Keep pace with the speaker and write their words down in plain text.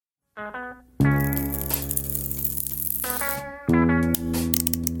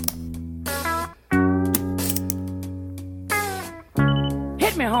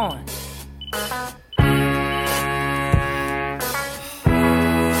horn.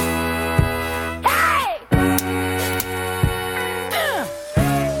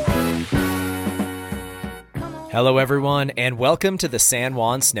 Hello everyone, and welcome to the San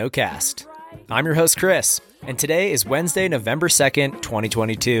Juan Snowcast. I'm your host Chris, and today is Wednesday, November 2nd,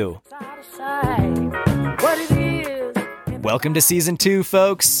 2022. Welcome to Season 2,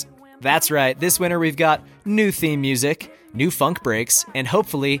 folks. That's right, this winter we've got new theme music, new funk breaks, and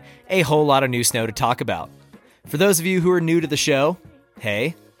hopefully a whole lot of new snow to talk about. For those of you who are new to the show,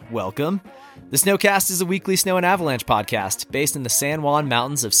 hey, welcome. The Snowcast is a weekly snow and avalanche podcast based in the San Juan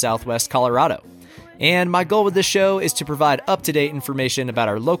Mountains of southwest Colorado. And my goal with this show is to provide up-to-date information about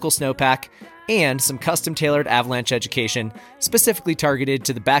our local snowpack and some custom-tailored avalanche education specifically targeted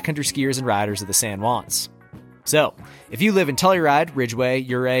to the backcountry skiers and riders of the San Juans. So, if you live in Telluride, Ridgway,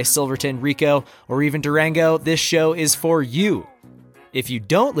 Ouray, Silverton, Rico, or even Durango, this show is for you. If you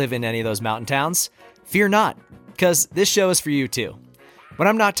don't live in any of those mountain towns, fear not, because this show is for you too. When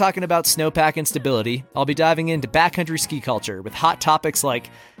I'm not talking about snowpack instability, I'll be diving into backcountry ski culture with hot topics like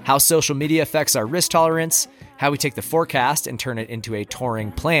how social media affects our risk tolerance, how we take the forecast and turn it into a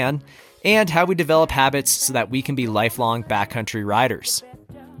touring plan, and how we develop habits so that we can be lifelong backcountry riders.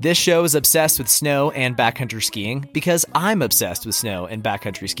 This show is obsessed with snow and backcountry skiing because I'm obsessed with snow and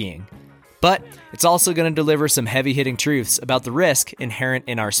backcountry skiing. But it's also going to deliver some heavy-hitting truths about the risk inherent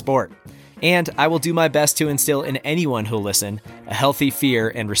in our sport. And I will do my best to instill in anyone who'll listen a healthy fear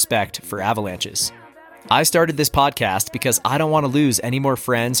and respect for avalanches. I started this podcast because I don't want to lose any more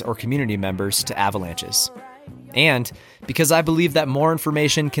friends or community members to avalanches. And because I believe that more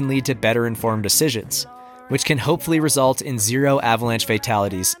information can lead to better informed decisions, which can hopefully result in zero avalanche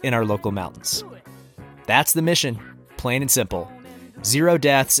fatalities in our local mountains. That's the mission, plain and simple. 0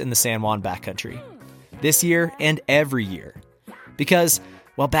 deaths in the San Juan backcountry. This year and every year. Because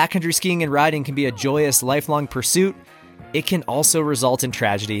while backcountry skiing and riding can be a joyous, lifelong pursuit, it can also result in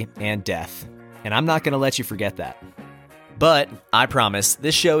tragedy and death. And I'm not going to let you forget that. But I promise,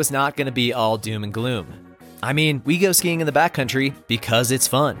 this show is not going to be all doom and gloom. I mean, we go skiing in the backcountry because it's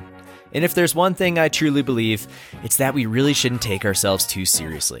fun. And if there's one thing I truly believe, it's that we really shouldn't take ourselves too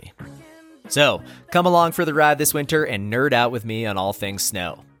seriously. So, come along for the ride this winter and nerd out with me on all things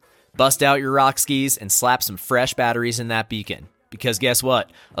snow. Bust out your rock skis and slap some fresh batteries in that beacon. Because guess what?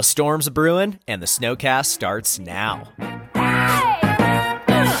 A storm's a-brewing, and the Snowcast starts now.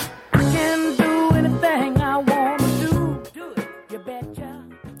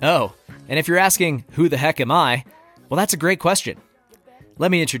 Oh, and if you're asking, who the heck am I? Well, that's a great question. Let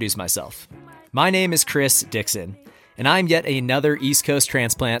me introduce myself. My name is Chris Dixon, and I'm yet another East Coast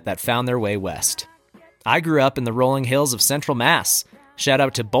transplant that found their way west. I grew up in the rolling hills of Central Mass. Shout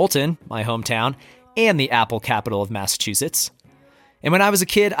out to Bolton, my hometown, and the apple capital of Massachusetts. And when I was a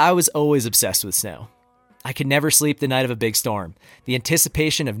kid, I was always obsessed with snow. I could never sleep the night of a big storm. The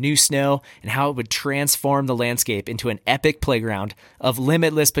anticipation of new snow and how it would transform the landscape into an epic playground of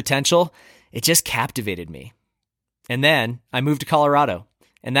limitless potential, it just captivated me. And then I moved to Colorado,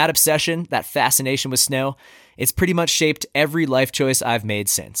 and that obsession, that fascination with snow, it's pretty much shaped every life choice I've made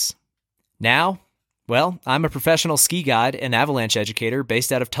since. Now, well, I'm a professional ski guide and avalanche educator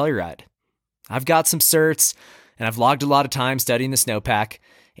based out of Telluride. I've got some certs, and I've logged a lot of time studying the snowpack,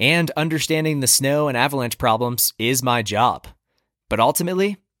 and understanding the snow and avalanche problems is my job. But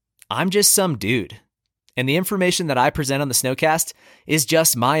ultimately, I'm just some dude. And the information that I present on the Snowcast is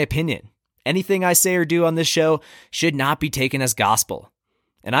just my opinion. Anything I say or do on this show should not be taken as gospel.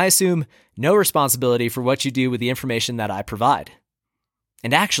 And I assume no responsibility for what you do with the information that I provide.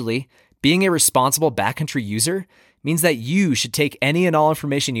 And actually, being a responsible backcountry user means that you should take any and all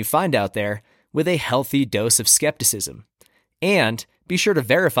information you find out there with a healthy dose of skepticism, and be sure to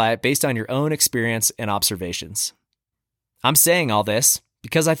verify it based on your own experience and observations. I'm saying all this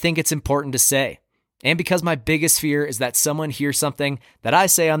because I think it's important to say, and because my biggest fear is that someone hears something that I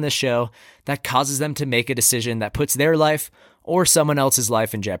say on this show that causes them to make a decision that puts their life or someone else's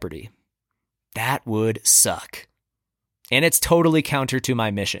life in jeopardy. That would suck. And it's totally counter to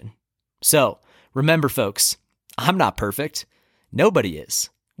my mission. So, remember folks, I'm not perfect. Nobody is.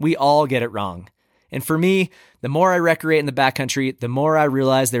 We all get it wrong. And for me, the more I recreate in the backcountry, the more I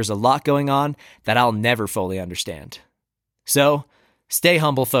realize there's a lot going on that I'll never fully understand. So, stay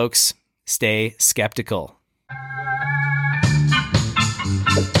humble, folks. Stay skeptical.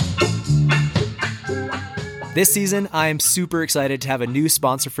 This season, I am super excited to have a new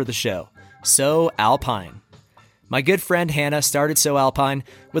sponsor for the show, So Alpine. My good friend Hannah started So Alpine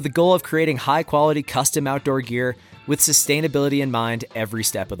with the goal of creating high-quality custom outdoor gear with sustainability in mind every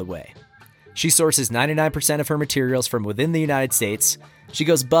step of the way. She sources 99% of her materials from within the United States. She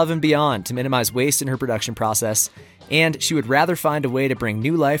goes above and beyond to minimize waste in her production process, and she would rather find a way to bring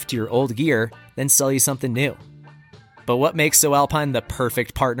new life to your old gear than sell you something new. But what makes So Alpine the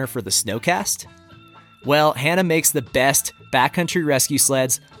perfect partner for the Snowcast? Well, Hannah makes the best backcountry rescue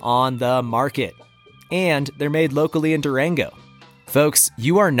sleds on the market, and they're made locally in Durango. Folks,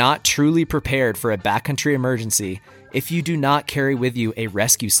 you are not truly prepared for a backcountry emergency if you do not carry with you a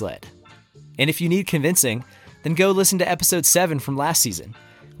rescue sled. And if you need convincing, then go listen to episode 7 from last season,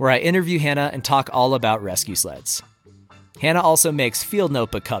 where I interview Hannah and talk all about rescue sleds. Hannah also makes field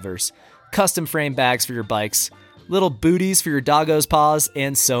notebook covers, custom frame bags for your bikes, little booties for your doggo's paws,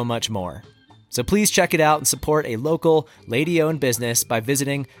 and so much more. So please check it out and support a local, lady-owned business by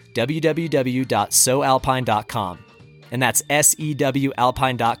visiting www.sowalpine.com. And that's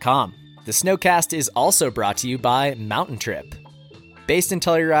SEWalpine.com. The Snowcast is also brought to you by Mountain Trip. Based in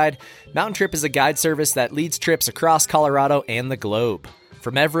Telluride, Mountain Trip is a guide service that leads trips across Colorado and the globe.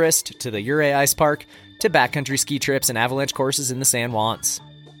 From Everest to the Ouray Ice Park to backcountry ski trips and avalanche courses in the San Juans.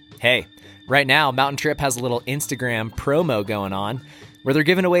 Hey, right now, Mountain Trip has a little Instagram promo going on where they're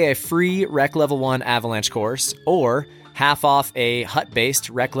giving away a free Rec Level 1 avalanche course or half off a hut-based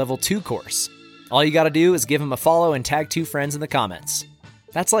Rec Level 2 course. All you gotta do is give them a follow and tag 2 friends in the comments.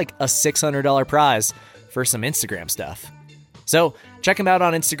 That's like a $600 prize for some Instagram stuff. So check them out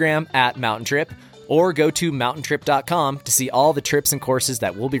on Instagram at Mountain Trip or go to mountaintrip.com to see all the trips and courses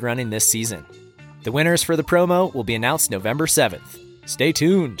that we'll be running this season. The winners for the promo will be announced November 7th. Stay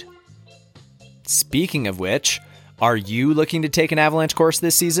tuned. Speaking of which, are you looking to take an avalanche course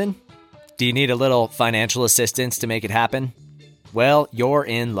this season? Do you need a little financial assistance to make it happen? Well, you're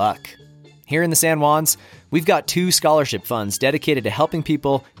in luck. Here in the San Juans, we've got 2 scholarship funds dedicated to helping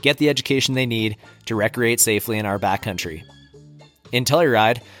people get the education they need to recreate safely in our backcountry. In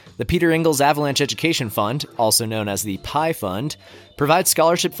Telluride, the Peter Ingalls Avalanche Education Fund, also known as the PI Fund, provides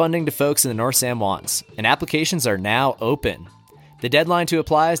scholarship funding to folks in the North San Juans, and applications are now open. The deadline to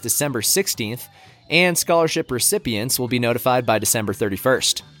apply is December 16th, and scholarship recipients will be notified by December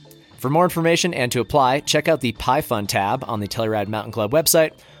 31st. For more information and to apply, check out the PI Fund tab on the Telluride Mountain Club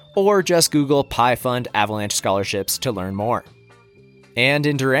website, or just Google PI Fund Avalanche Scholarships to learn more. And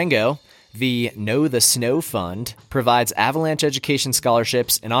in Durango, the Know the Snow Fund provides avalanche education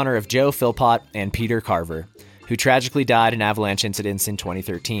scholarships in honor of Joe Philpott and Peter Carver, who tragically died in avalanche incidents in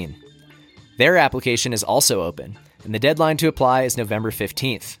 2013. Their application is also open, and the deadline to apply is November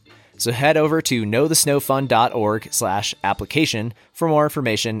 15th. So head over to knowthesnowfund.org/application for more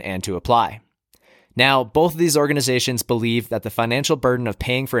information and to apply. Now, both of these organizations believe that the financial burden of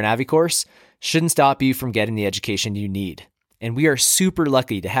paying for an Avi course shouldn't stop you from getting the education you need. And we are super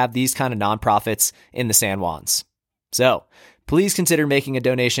lucky to have these kind of nonprofits in the San Juans. So please consider making a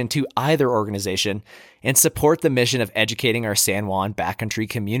donation to either organization and support the mission of educating our San Juan backcountry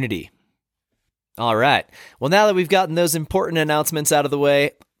community. All right. Well, now that we've gotten those important announcements out of the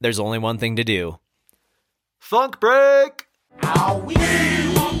way, there's only one thing to do. Funk break! Ow, we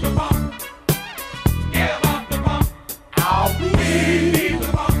want the funk. Give up the funk. Ow, we need the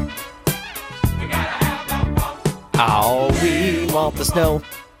funk. We gotta have the funk. Oh, we want the snow.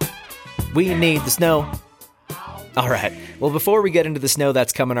 We need the snow. All right. Well, before we get into the snow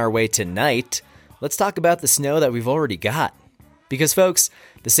that's coming our way tonight, let's talk about the snow that we've already got. Because, folks,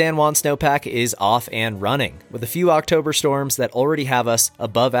 the San Juan snowpack is off and running, with a few October storms that already have us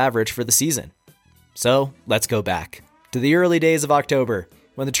above average for the season. So, let's go back to the early days of October,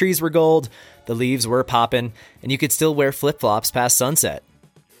 when the trees were gold, the leaves were popping, and you could still wear flip-flops past sunset.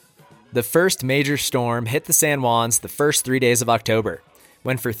 The first major storm hit the San Juans the first 3 days of October,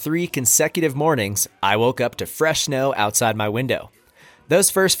 when for 3 consecutive mornings, I woke up to fresh snow outside my window.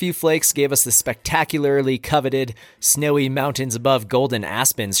 Those first few flakes gave us the spectacularly coveted snowy mountains above golden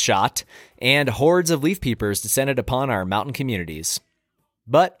aspens shot, and hordes of leaf peepers descended upon our mountain communities.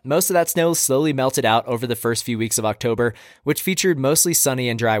 But most of that snow slowly melted out over the first few weeks of October, which featured mostly sunny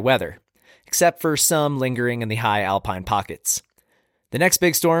and dry weather, except for some lingering in the high alpine pockets. The next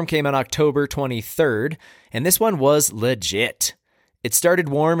big storm came on October 23rd, and this one was legit. It started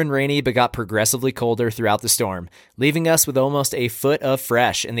warm and rainy, but got progressively colder throughout the storm, leaving us with almost a foot of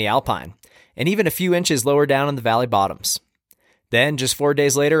fresh in the alpine, and even a few inches lower down in the valley bottoms. Then, just 4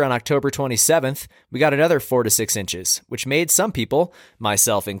 days later, on October 27th, we got another 4 to 6 inches, which made some people,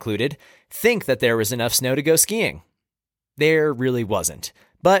 myself included, think that there was enough snow to go skiing. There really wasn't,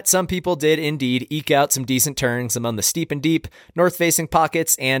 but some people did indeed eke out some decent turns among the steep and deep, north-facing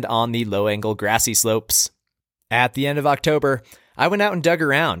pockets and on the low-angle grassy slopes. At the end of October, I went out and dug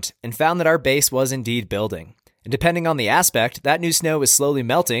around and found that our base was indeed building, And depending on the aspect, that new snow is slowly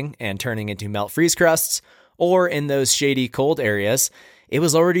melting and turning into melt freeze crusts, or in those shady cold areas, it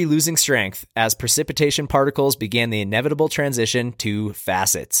was already losing strength as precipitation particles began the inevitable transition to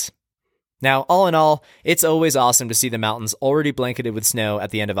facets. Now, all in all, it's always awesome to see the mountains already blanketed with snow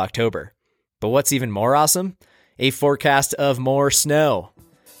at the end of October. But what's even more awesome? A forecast of more snow.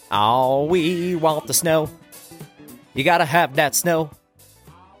 Oh, we want the snow. You gotta have that snow.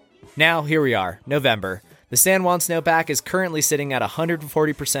 Now, here we are, November. The San Juan snowpack is currently sitting at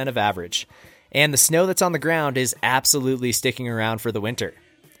 140% of average, and the snow that's on the ground is absolutely sticking around for the winter.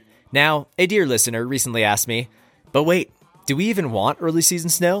 Now, a dear listener recently asked me, but wait, do we even want early season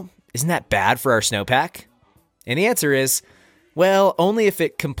snow? Isn't that bad for our snowpack? And the answer is, well, only if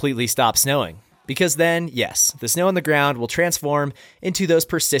it completely stops snowing. Because then, yes, the snow on the ground will transform into those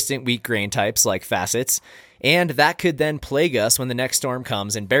persistent wheat grain types like facets, and that could then plague us when the next storm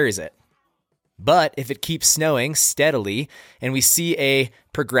comes and buries it. But if it keeps snowing steadily and we see a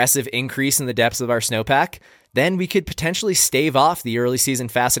progressive increase in the depths of our snowpack, then we could potentially stave off the early season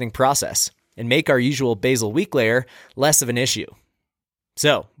faceting process and make our usual basal weak layer less of an issue.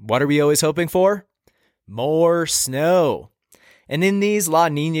 So, what are we always hoping for? More snow. And in these La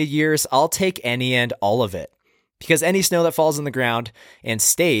Nina years, I'll take any and all of it. Because any snow that falls on the ground and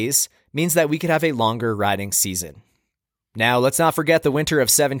stays means that we could have a longer riding season. Now, let's not forget the winter of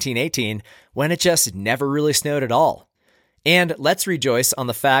 17-18, when it just never really snowed at all. And let's rejoice on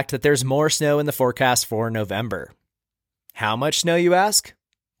the fact that there's more snow in the forecast for November. How much snow, you ask?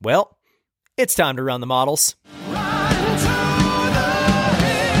 Well, it's time to run the models.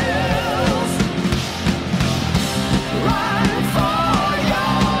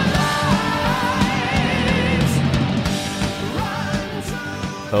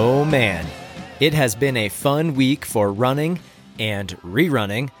 Oh man, it has been a fun week for running and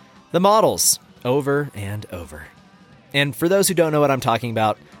rerunning the models over and over. And for those who don't know what I'm talking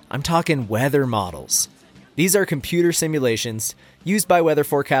about, I'm talking weather models. These are computer simulations used by weather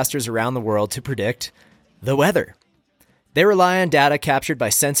forecasters around the world to predict the weather. They rely on data captured by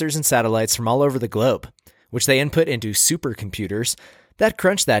sensors and satellites from all over the globe, which they input into supercomputers that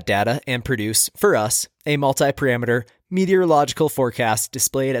crunch that data and produce, for us, a multi-parameter meteorological forecast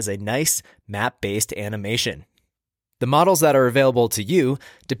displayed as a nice map-based animation. The models that are available to you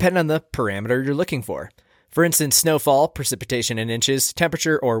depend on the parameter you're looking for. For instance, snowfall, precipitation in inches,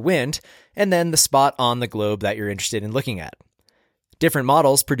 temperature, or wind, and then the spot on the globe that you're interested in looking at. Different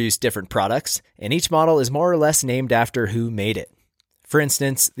models produce different products, and each model is more or less named after who made it. For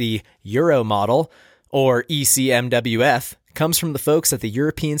instance, the Euro model, or ECMWF, comes from the folks at the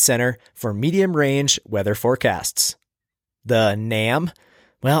European Center for Medium Range Weather Forecasts. The NAM,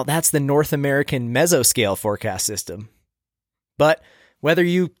 well, that's the North American Mesoscale Forecast System. But whether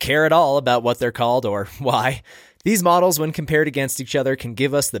you care at all about what they're called or why, these models, when compared against each other, can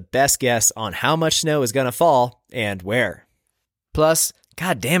give us the best guess on how much snow is going to fall and where. Plus,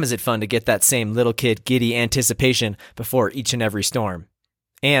 goddamn is it fun to get that same little kid giddy anticipation before each and every storm.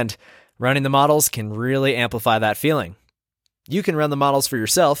 And running the models can really amplify that feeling. You can run the models for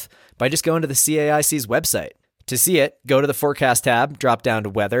yourself by just going to the CAIC's website. To see it, go to the Forecast tab, drop down to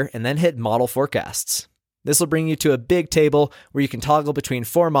Weather, and then hit Model Forecasts. This will bring you to a big table where you can toggle between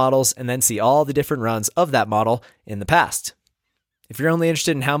 4 models and then see all the different runs of that model in the past. If you're only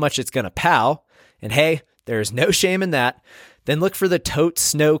interested in how much it's going to pow, and hey, there's no shame in that, then look for the Tote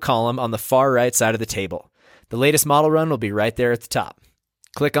Snow column on the far right side of the table. The latest model run will be right there at the top.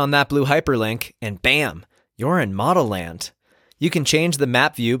 Click on that blue hyperlink, and bam, you're in model land. You can change the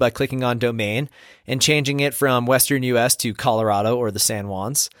map view by clicking on Domain and changing it from Western US to Colorado or the San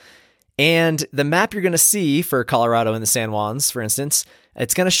Juans. And the map you're going to see for Colorado and the San Juans, for instance,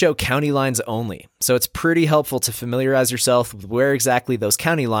 it's going to show county lines only. So it's pretty helpful to familiarize yourself with where exactly those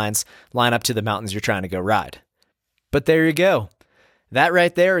county lines line up to the mountains you're trying to go ride. But there you go. That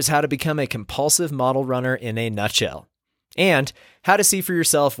right there is how to become a compulsive model runner in a nutshell. And how to see for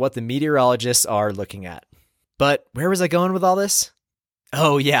yourself what the meteorologists are looking at. But where was I going with all this?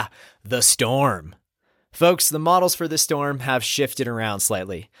 Oh yeah, the storm. Folks, the models for this storm have shifted around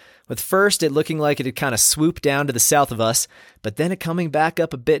slightly, with first it looking like it had kind of swooped down to the south of us, but then it coming back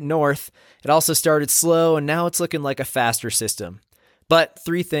up a bit north. It also started slow, and now it's looking like a faster system. But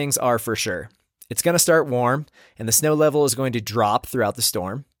 3 things are for sure. It's going to start warm, and the snow level is going to drop throughout the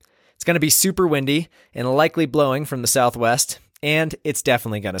storm. It's going to be super windy and likely blowing from the southwest, and it's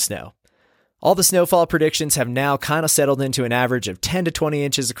definitely going to snow. All the snowfall predictions have now kind of settled into an average of 10 to 20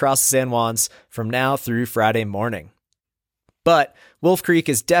 inches across the San Juans from now through Friday morning. But Wolf Creek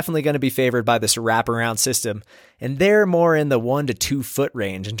is definitely going to be favored by this wraparound system, and they're more in the 1 to 2 foot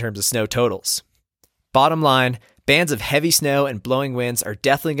range in terms of snow totals. Bottom line, bands of heavy snow and blowing winds are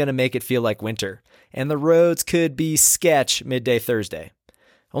definitely going to make it feel like winter, and the roads could be sketch midday Thursday.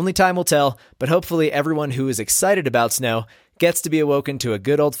 Only time will tell, but hopefully everyone who is excited about snow gets to be awoken to a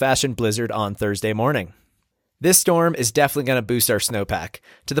good old-fashioned blizzard on Thursday morning. This storm is definitely going to boost our snowpack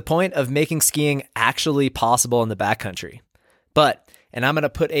to the point of making skiing actually possible in the backcountry. But, and I'm going to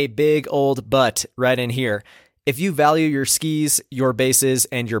put a big old but right in here, if you value your skis, your bases,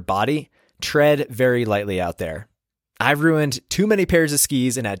 and your body, tread very lightly out there. I've ruined too many pairs of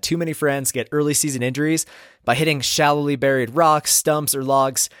skis and had too many friends get early season injuries by hitting shallowly buried rocks, stumps, or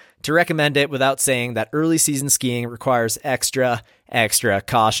logs to recommend it without saying that early season skiing requires extra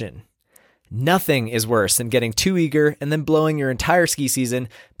caution. Nothing is worse than getting too eager and then blowing your entire ski season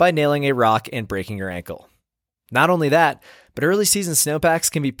by nailing a rock and breaking your ankle. Not only that, but early season snowpacks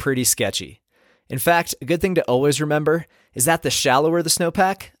can be pretty sketchy. In fact, a good thing to always remember is that the shallower the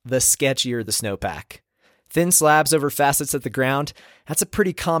snowpack, the sketchier the snowpack. Thin slabs over facets of the ground, that's a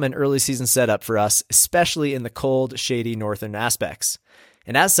pretty common early season setup for us, especially in the cold, shady northern aspects.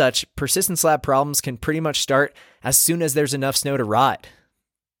 And as such, persistent slab problems can pretty much start as soon as there's enough snow to ride.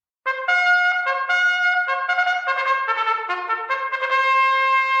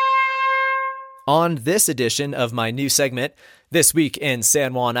 On this edition of my new segment, This Week in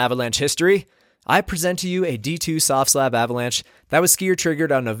San Juan Avalanche History, I present to you a D2 soft slab avalanche that was skier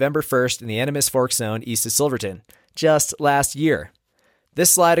triggered on November 1st in the Animas Fork Zone east of Silverton, just last year.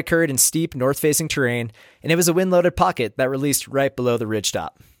 This slide occurred in steep north-facing terrain, and it was a wind-loaded pocket that released right below the ridge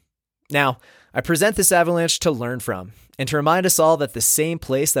top. Now, I present this avalanche to learn from, and to remind us all that the same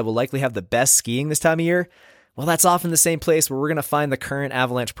place that will likely have the best skiing this time of year, well, that's often the same place where we're going to find the current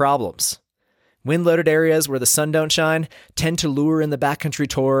avalanche problems. Wind-loaded areas where the sun don't shine tend to lure in the backcountry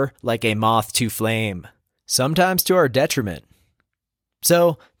tourer like a moth to flame, sometimes to our detriment.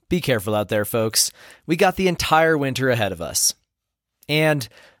 So, be careful out there, folks. We got the entire winter ahead of us. And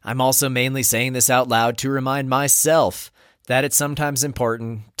I'm also mainly saying this out loud to remind myself that it's sometimes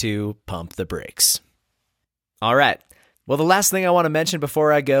important to pump the brakes. All right. Well, the last thing I want to mention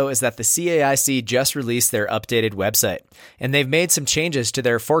before I go is that the CAIC just released their updated website, and they've made some changes to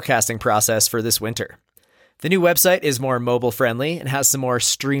their forecasting process for this winter. The new website is more mobile-friendly and has some more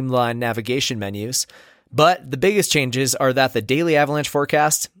streamlined navigation menus, but the biggest changes are that the daily avalanche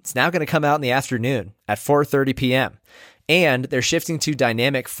forecast is now going to come out in the afternoon at 4:30 p.m., and they're shifting to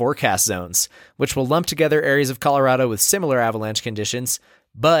dynamic forecast zones, which will lump together areas of Colorado with similar avalanche conditions,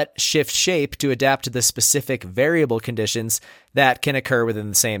 but shift shape to adapt to the specific variable conditions that can occur within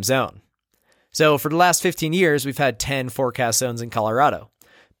the same zone. So for the last 15 years, we've had 10 forecast zones in Colorado.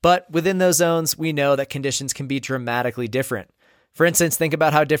 But within those zones, we know that conditions can be dramatically different. For instance, think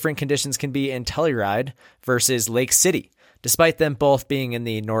about how different conditions can be in Telluride versus Lake City, despite them both being in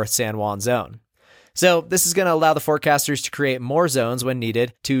the North San Juan zone. So this is going to allow the forecasters to create more zones when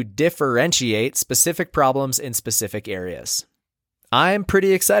needed to differentiate specific problems in specific areas. I'm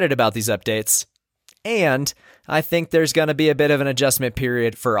pretty excited about these updates, and I think there's going to be a bit of an adjustment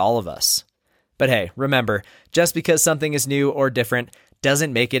period for all of us. But hey, remember, just because something is new or different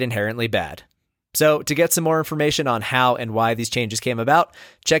doesn't make it inherently bad. So to get some more information on how and why these changes came about,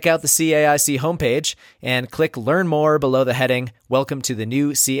 check out the CAIC homepage and click Learn More below the heading, Welcome to the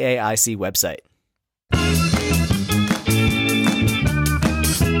new CAIC website.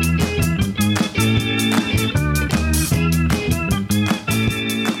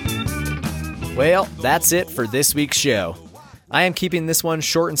 Well, that's it for this week's show. I am keeping this one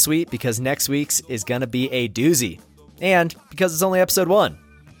short and sweet because next week's is going to be a doozy. And because it's only episode 1.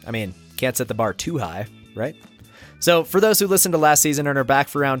 I mean, can't set the bar too high, right? So for those who listened to last season and are back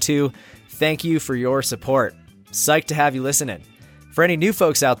for round 2, thank you for your support. Psyched to have you listening. For any new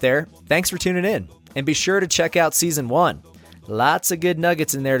folks out there, thanks for tuning in. And be sure to check out season 1. Lots of good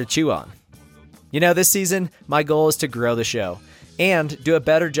nuggets in there to chew on. You know, this season, my goal is to grow the show and do a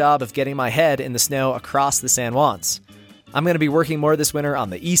better job of getting my head in the snow across the San Juans. I'm going to be working more this winter on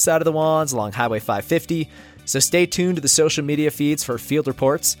the east side of the Juans along Highway 550, so stay tuned to the social media feeds for field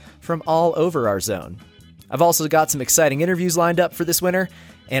reports from all over our zone. I've also got some exciting interviews lined up for this winter,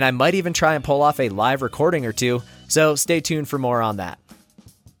 and I might even try and pull off a live recording or two, so stay tuned for more on that.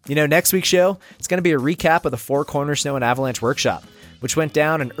 You know, next week's show, it's going to be a recap of the Four Corners Snow and Avalanche Workshop, which went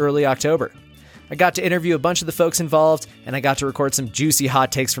down in early October. I got to interview a bunch of the folks involved, and I got to record some juicy hot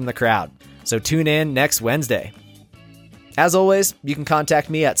takes from the crowd. So tune in next Wednesday. As always, you can contact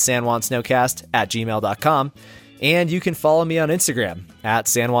me at sanjuansnowcast@gmail.com, and you can follow me on Instagram at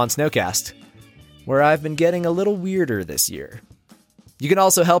sanjuansnowcast, where I've been getting a little weirder this year. You can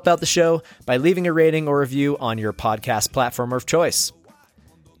also help out the show by leaving a rating or review on your podcast platform of choice.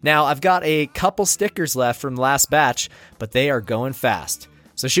 Now, I've got a couple stickers left from the last batch, but they are going fast.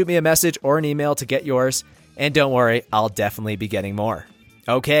 So shoot me a message or an email to get yours, and don't worry, I'll definitely be getting more.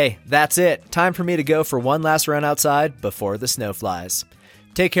 Okay, that's it. Time for me to go for one last run outside before the snow flies.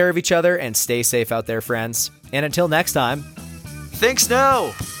 Take care of each other and stay safe out there, friends. And until next time, think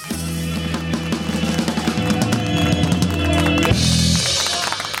snow!